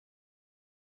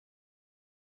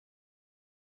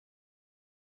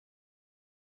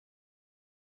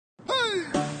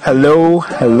Hello,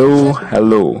 hello,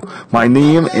 hello. My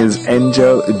name is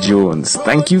Angel Jones.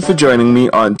 Thank you for joining me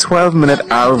on 12-minute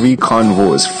RV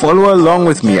Convos. Follow along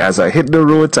with me as I hit the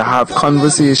road to have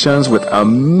conversations with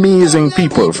amazing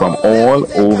people from all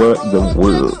over the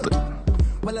world.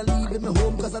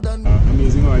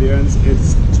 Amazing audience,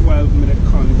 it's 12-minute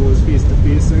Convos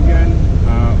face-to-face again.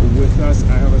 With us,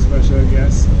 I have a special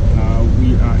guest.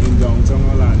 We are in downtown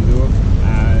Orlando,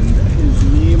 and his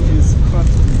name is Scott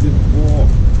DeVore.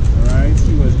 Right,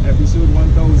 he was episode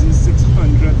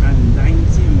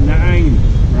 1699,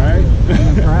 right? I'm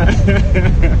impressed.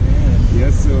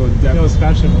 Yes, so Feel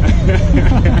special.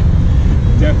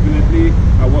 Definitely,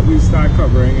 what we start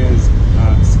covering is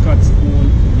Scott's own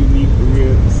unique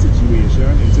real situation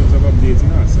in terms of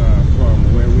updating us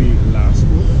from where we last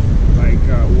spoke. Like,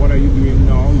 what are you doing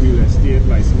now? Real estate,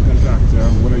 licensed contractor.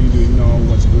 What are you doing now?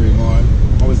 What's going on?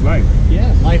 How is life?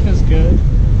 Yeah, life is good.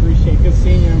 Appreciate good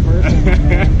seeing you in person,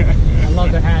 man. I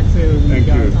love the hat too. Thank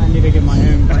you. I need to get my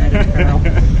own branded apparel.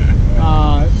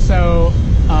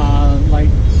 Like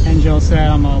Angel said,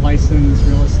 I'm a licensed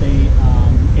real estate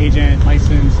agent,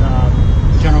 licensed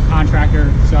general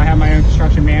contractor. So I have my own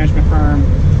construction management firm.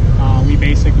 We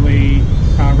basically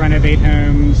renovate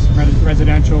homes,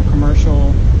 residential,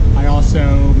 commercial. I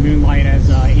also moonlight as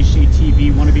a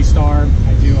HGTV wannabe star.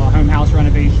 I do home house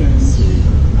renovations.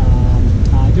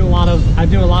 I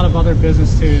do a lot of other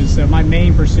business too. So my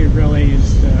main pursuit really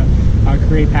is to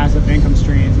create passive income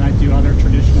streams, and I do other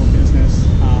traditional business,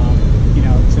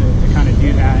 to kind of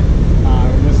do that. I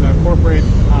was a corporate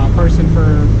person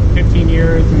for 15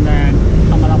 years, and then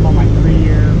coming up on my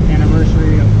 3-year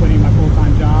anniversary of quitting my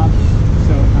full-time job.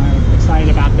 So kind of excited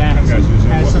about that.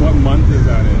 Congratulations. What month is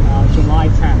that in? July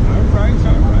 10th. All right.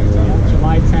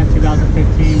 July 10th,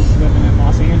 2015. Living in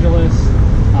Los Angeles,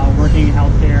 working in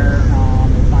healthcare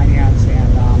and finance,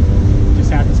 and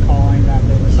just had this calling that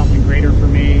there was something greater for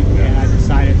me, and I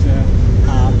decided to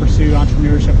pursue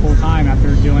entrepreneurship full time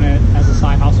after doing it as a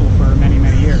side hustle for many,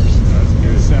 many years. That's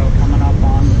good. So coming up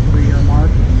on the 3-year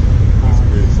mark,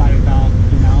 and excited about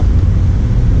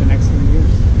the next 3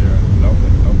 years. Yeah, love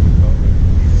it.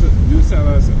 So do tell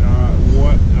us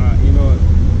what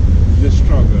the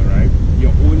struggle, right?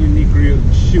 Your own unique real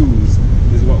shoes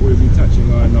is what we'll be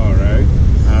touching on now, right?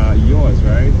 Yours,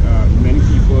 right? Many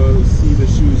people see the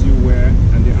shoes you wear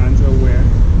and they aren't aware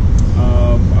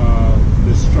of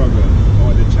the struggle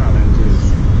or the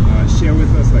challenges. Share with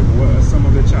us, like, what are some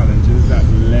of the challenges that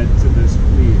led to this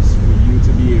place for you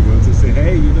to be able to say,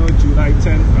 hey, July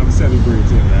 10th, I'm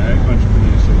celebrating, right?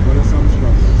 Entrepreneurship. What are some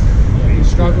struggles? The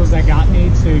struggles that got me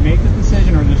to make the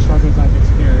decision, or the struggles I've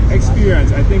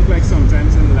experienced? I think, like,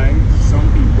 sometimes in life, some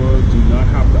people do not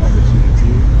have the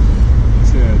opportunity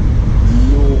to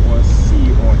know or see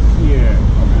or hear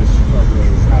of the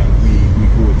struggles that we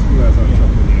go through as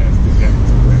entrepreneurs to get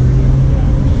to where we are.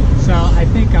 Yeah. So I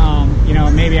think,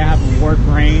 maybe I have a warped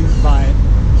brain, but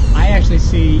I actually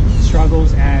see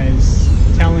struggles as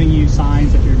telling you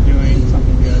signs that you're doing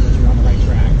something good, that you're on the right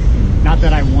track. Not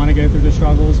that I want to go through the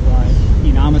struggles, but,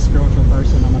 I'm a spiritual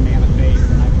person, I'm a man of faith,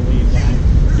 and I believe that,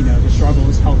 the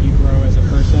struggles help you grow as a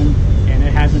person, and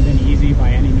it hasn't been easy by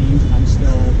any means, and I'm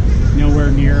still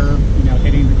nowhere near,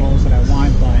 hitting the goals that I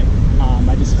want, but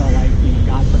I just felt like,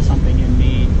 God put something in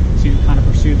me to kind of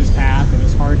pursue this path. It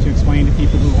was hard to explain to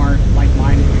people who aren't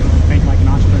like-minded, who don't think like an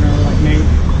entrepreneur like me,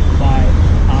 but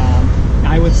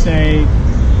I would say,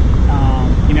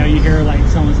 you hear like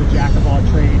someone's a jack of all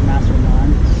trades, master of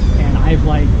none, and I've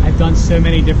done so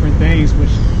many different things,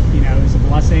 which, is a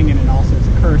blessing, and it also is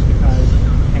a curse, because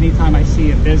anytime I see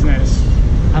a business,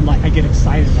 I'm like, I get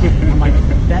excited about it. I'm like,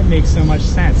 that makes so much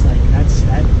sense. Like, that's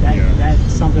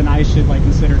something I should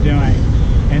consider doing.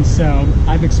 And so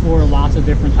I've explored lots of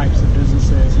different types of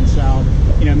businesses, and so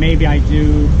maybe I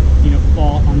do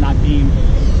fall on not being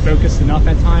focused enough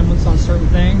at times on certain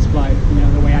things, but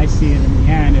the way I see it in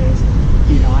the end is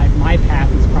my path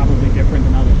is probably different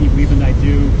than other people, even though I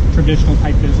do traditional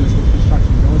type business with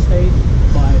construction and real estate.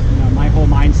 But my whole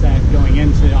mindset going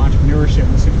into entrepreneurship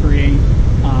was to create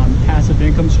passive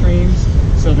income streams.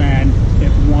 So then,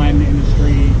 if one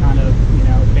industry kind of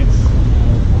hits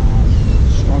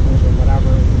struggles or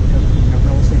whatever, because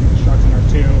real estate and construction are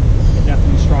two that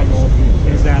definitely struggle,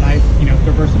 is that I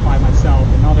diversify myself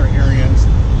in other areas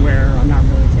where I'm not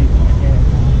really taking a hit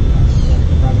on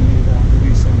the revenue that I'm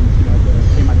producing, to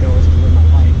pay my bills and live my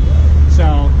life.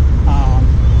 So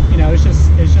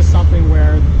it's just something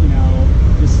where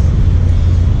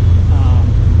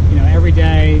every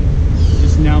day,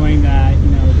 just knowing that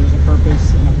there's a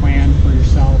purpose and a plan for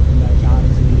yourself, and that God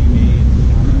is leading me.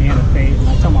 I'm a man of faith, and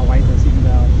I tell my wife this, even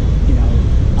though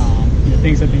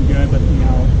things have been good, but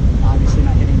obviously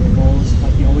not hitting struggles,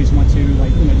 like you always want to,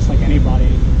 like, you know, just like anybody,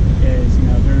 is, you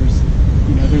know,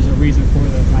 there's a reason for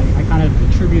this. I kind of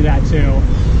attribute that to,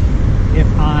 if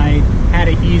I had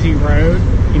an easy road,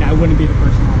 you know, I wouldn't be the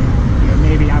person I am. You know,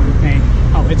 maybe I would think,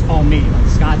 oh, it's all me. Like,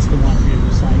 Scott's the one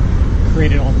who's like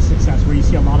created all the success. Where you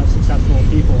see a lot of successful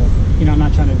people, you know, I'm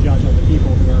not trying to judge other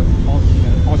people who are all, you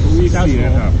know, also successful. Seen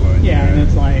it happen, yeah, and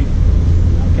it's like,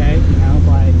 okay, you know,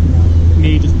 but, you know,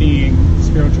 me just being the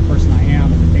spiritual person I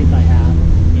am and the faith I have,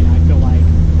 you know, I feel like,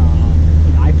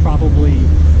 you know, I probably,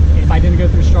 if I didn't go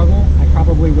through struggle, I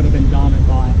probably would have been dumb and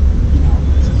thought, you know,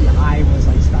 I was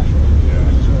like special. Yeah.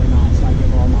 But it's really not. So I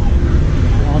give all my, you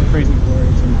know, all the praise and glory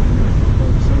to my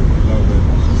Lord and Savior. Love it.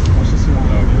 That's just who I am.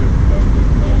 Love it.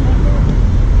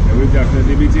 And we'll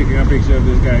definitely be taking a picture of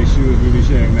this guy's shoes. We'll be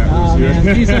sharing that Oh with you. man,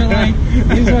 these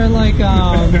are like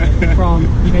from,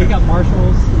 you know, you got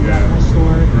Marshalls, my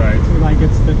store. Right. So like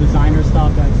it's the designer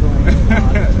stuff that's like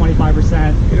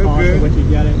 25% the cost of what you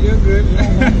get it. You're good.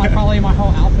 Yeah, probably my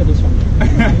whole outfit is from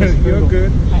there. You're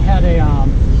good. I had a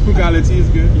Frugality is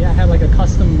good. yeah, I had like a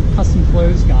custom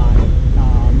clothes guy.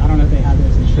 I don't know if they have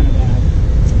those in Trinidad,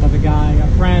 but the guy, a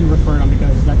friend referred him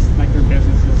because that's like their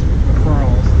business is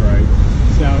referrals. Right.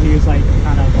 So he was like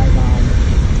kind of like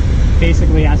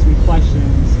basically asked me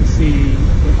questions to see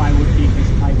if I would be his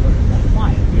type of like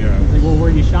client. Yeah. He's like, well,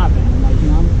 where do you shop at? I'm like,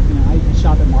 I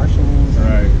shop at Marshalls.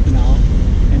 Right. You know,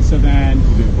 and so then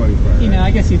You didn't qualify. you know,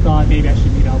 I guess he thought maybe I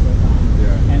should meet up with him.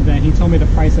 Yeah. And then he told me the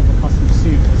price of a custom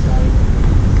suit was like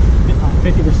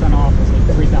 50% off was like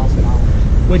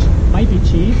 $3,000, which might be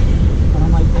cheap, but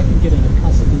I'm like, I can get a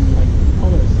custom like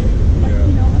polo suit, like, Yeah.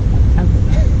 you know, a tenth of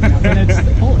that. You know, and it's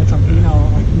it's a, you know,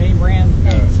 like name brand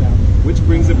thing. Yeah. So Which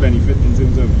brings a benefit in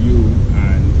terms of you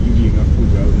and you being a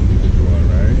frugal individual,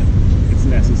 right? It's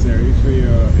necessary for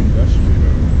your industry,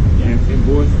 though. Yeah. In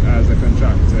both as a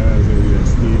contractor, as a real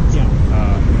estate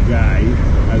guy,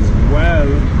 as well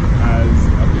as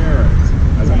a parent,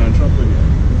 as an entrepreneur.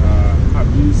 Have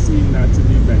you seen that to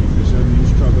be beneficial? Do you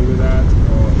struggle with that,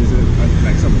 or is it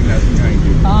like something that's behind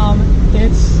you?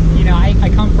 it's, you know, I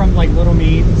come from like little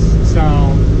means, so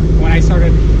when I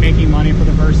started making money for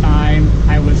the first time,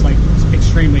 I was like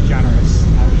extremely generous.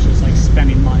 I was just like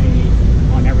spending money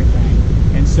on everything,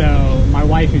 and so my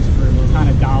wife, who's frugal, kind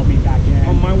of dialed me back in.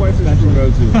 Oh, my wife is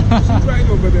frugal too. She's right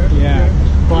over there. Yeah,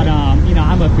 but you know,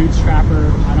 I'm a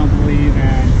bootstrapper. I don't believe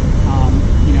in,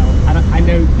 you know, I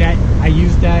know debt. I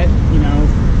use debt, you know,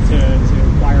 to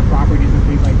acquire properties and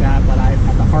things like that. But at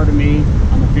the heart of me,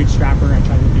 I'm a bootstrapper. I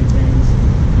try to do things,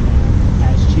 you know,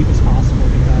 as cheap as possible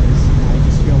because, you know, I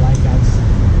just feel like that's,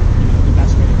 you know, the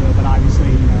best way to do it. But obviously,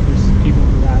 you know, there's people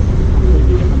who have a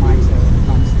completely different mindset when it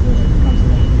comes to like, you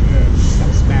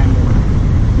gotta spend, and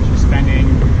because you're spending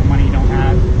money you don't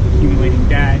have, accumulating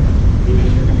debt, you know,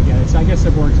 you're gonna get it. So I guess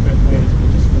it works both ways, but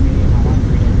just for me, how I'm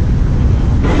reading, you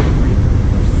know,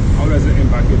 How does it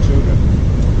impact your children?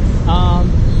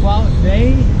 well,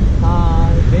 they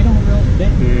don't really,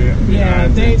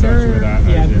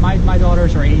 my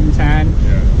daughters are 8 and 10,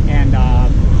 and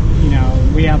you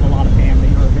know, we have a lot of family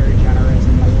who are very generous,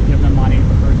 and we'll give them money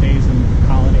for birthdays and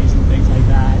holidays and things like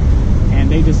that,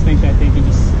 and they just think that they can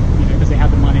just, you know, because they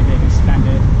have the money, they can spend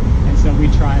it, and so we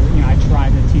try, you know, I try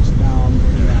to teach them,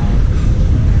 you know,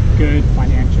 good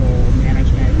financial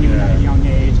management, even at a young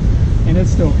age, and it's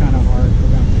still kind of hard for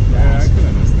them to grasp. Yeah, I can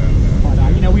understand that. But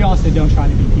you know, we also don't try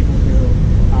to be people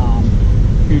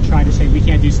who try to say we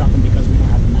can't do something because we don't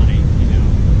have the money, you know,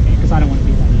 because I don't want to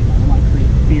be that either. I don't want to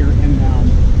create fear in them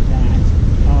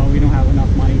that we don't have enough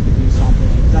money to do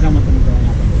something. Because I don't want them to grow up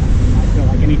like that. And I feel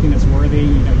like anything that's worthy,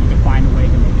 you know, you can find a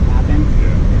way to make it happen.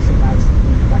 And so that's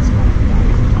kind of the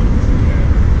guiding principles.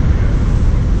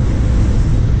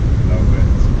 Love it.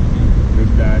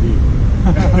 Good daddy.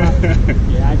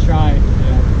 Yeah, I try.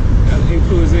 Yeah. In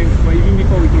closing, but even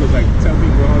before we close, like, tell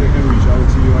people how they can reach out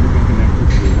to you, how they can connect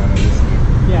with you while they're listening.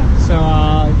 Yeah, so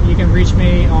you can reach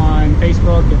me on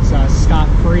Facebook. It's Scott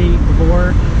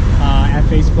DeVore at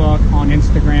Facebook, on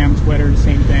Instagram, Twitter,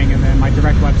 same thing. And then my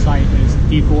direct website is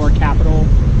DeVore Capital,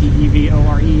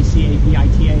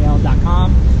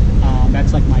 DeVoreCapital.com.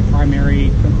 That's like my primary,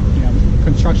 you know,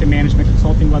 construction management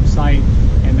consulting website.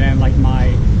 And then like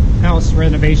my house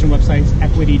renovation website is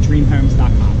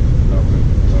EquityDreamHomes.com. Love it,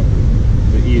 love it.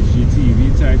 The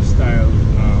HGTV type style,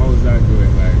 how's that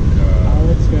going? Like,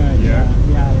 it's good. Yeah.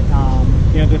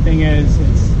 The thing is,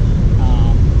 it's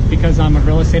because I'm a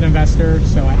real estate investor,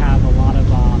 so I have a lot of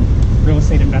real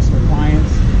estate investor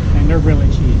clients, and they're really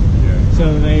cheap. Yeah.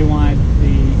 So they want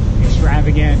the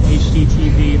extravagant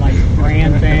HGTV like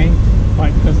brand thing,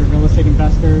 but because they're real estate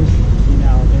investors, you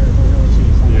know, they're really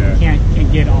cheap. So you can't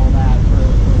get all that for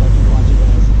what your budget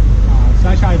is. So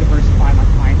I try to diversify my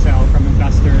clientele from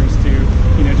investors to,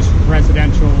 just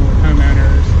residential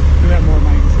homeowners who have more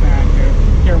money to spend,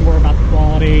 who care more about the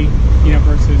quality,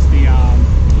 versus the,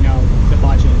 the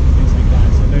budget and things like that.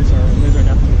 So those are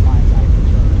definitely clients I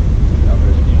control.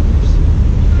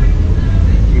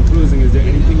 In closing, is there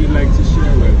anything you'd like to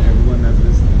share with everyone that's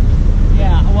listening?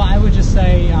 Yeah, well, I would just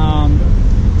say, I'm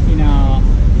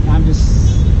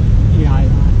just,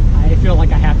 I feel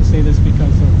like I have to say this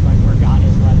because of like where God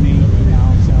has led me,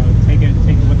 so take it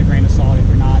with a grain of salt if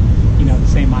you're not, the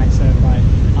same mindset. But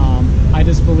I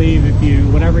just believe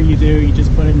whatever you do, you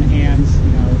just put it in the hands,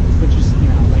 which is,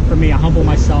 like for me, I humble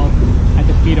myself at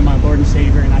the feet of my Lord and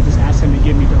Savior, and I just ask Him to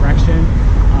give me direction.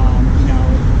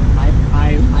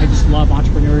 I just love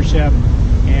entrepreneurship,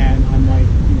 and I'm like,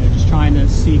 just trying to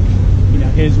seek,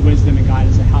 His wisdom and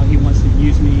guidance and how He wants to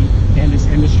use me in this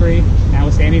industry. And I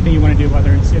would say anything you want to do,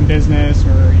 whether it's in business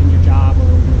or in your job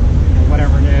or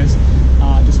whatever it is,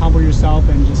 just humble yourself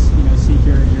and just seek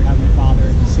your Heavenly Father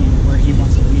to see where He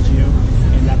wants to lead you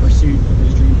in that pursuit of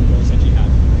those dreams and goals that you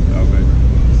have. Okay.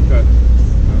 Scott,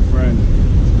 my friend,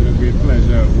 it's been a great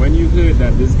pleasure. When you heard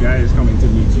that this guy is coming to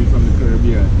meet you from the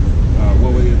Caribbean,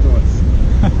 what were your thoughts?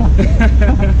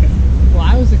 Well,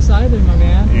 I was excited, my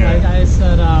man. Yeah. Like I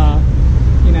said,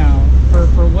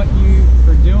 for what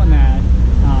for doing that,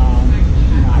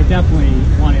 I definitely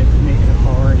wanted to make it a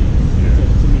priority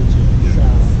to meet you. Yeah. So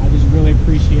I just really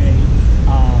appreciate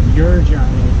your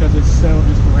journey because it's so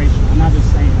inspirational. I'm not just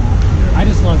saying that. Yeah. I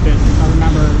just love business. I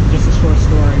remember just a short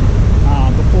story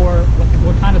before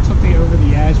what kind of took me over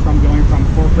the edge from going from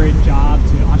corporate job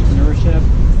to entrepreneurship.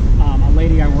 A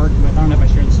lady I worked with, I don't know if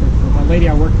I shared this story before, but a lady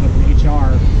I worked with in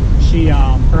HR, she,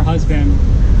 her husband,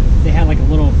 they had like a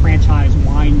little franchise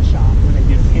wine shop where they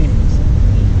did paintings,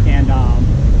 and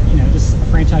just a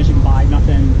franchise you can buy,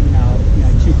 nothing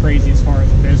too crazy as far as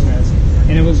a business,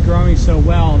 and it was growing so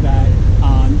well that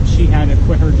she had to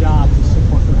quit her job to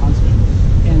support her husband,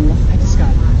 and I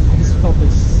just felt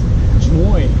this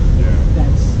joy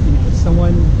that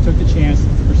someone took the chance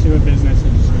to pursue a business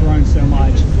and just growing so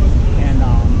much, and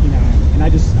and I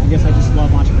guess I just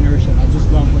love entrepreneurship. I just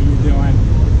love what you're doing,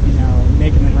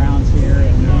 making the rounds here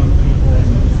and knowing people, and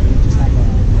you just have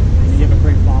you have a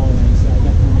great following. So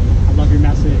I love your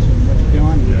message and what you're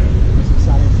doing. Yeah. I'm just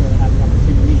excited to have the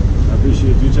opportunity to meet. I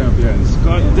appreciate you, champion.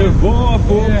 Scott DeVore,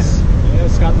 folks. Yeah,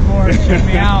 Scott DeVore. Check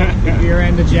me out if you're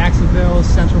in the Jacksonville,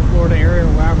 Central Florida area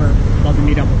or wherever. Love to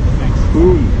meet up with you. Thanks.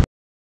 Boom.